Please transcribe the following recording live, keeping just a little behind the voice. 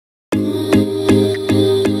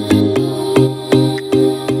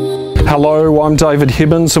Hello, I'm David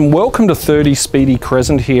Hibbins and welcome to 30 Speedy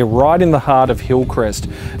Crescent here, right in the heart of Hillcres.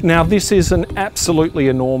 Now this is an absolutely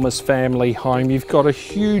enormous family home. You've got a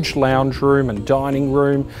huge lounge room and dining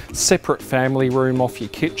room, separate family room off your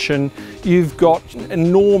kitchen. You've got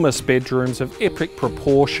enormous bedrooms of epic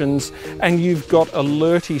proportions and you've got a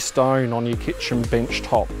lurty stone on your kitchen bench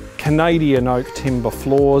top. Canadian oak timber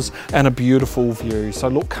floors and a beautiful view. So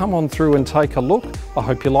look, come on through and take a look. I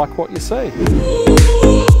hope you like what you see.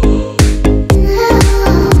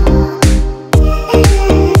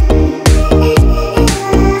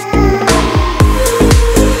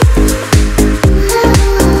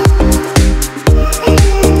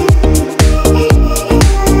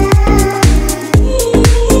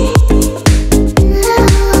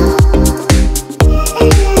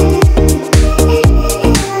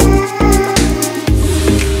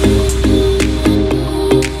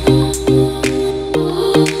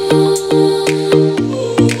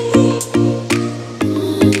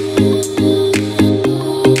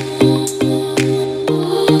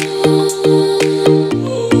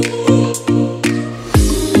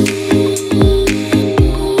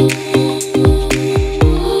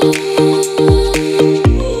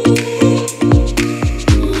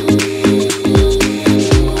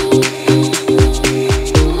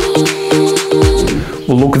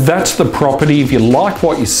 Well, look, that's the property. If you like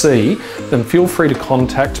what you see, then feel free to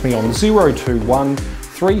contact me on 021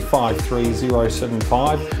 353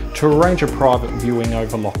 075 to arrange a private viewing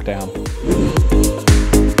over lockdown.